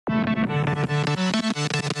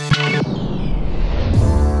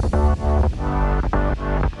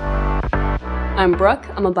I'm Brooke.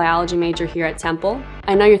 I'm a biology major here at Temple.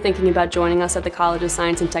 I know you're thinking about joining us at the College of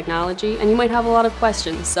Science and Technology, and you might have a lot of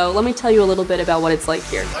questions, so let me tell you a little bit about what it's like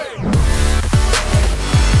here.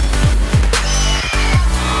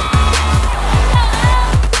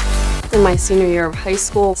 In my senior year of high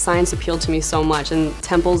school, science appealed to me so much, and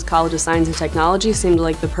Temple's College of Science and Technology seemed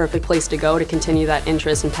like the perfect place to go to continue that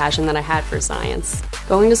interest and passion that I had for science.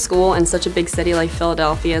 Going to school in such a big city like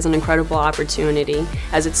Philadelphia is an incredible opportunity,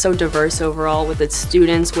 as it's so diverse overall with its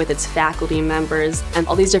students, with its faculty members, and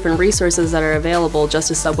all these different resources that are available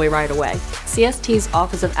just a subway ride away. CST's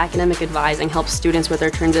Office of Academic Advising helps students with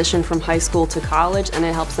their transition from high school to college, and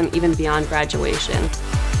it helps them even beyond graduation.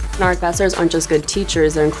 And our professors aren't just good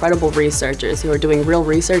teachers, they're incredible researchers who are doing real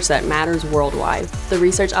research that matters worldwide. The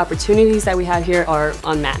research opportunities that we have here are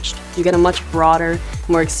unmatched. You get a much broader,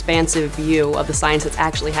 more expansive view of the science that's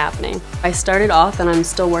actually happening. I started off and I'm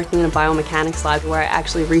still working in a biomechanics lab where I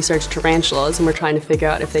actually research tarantulas and we're trying to figure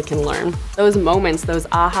out if they can learn. Those moments, those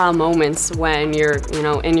aha moments when you're,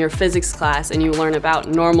 in your physics class and you learn about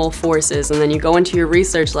normal forces and then you go into your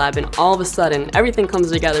research lab and all of a sudden everything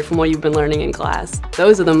comes together from what you've been learning in class.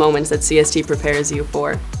 Those are the moments that CST prepares you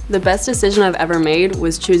for. The best decision I've ever made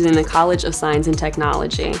was choosing the College of Science and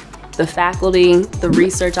Technology. The faculty, the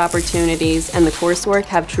research opportunities, and the coursework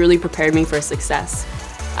have truly prepared me for success.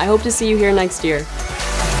 I hope to see you here next year.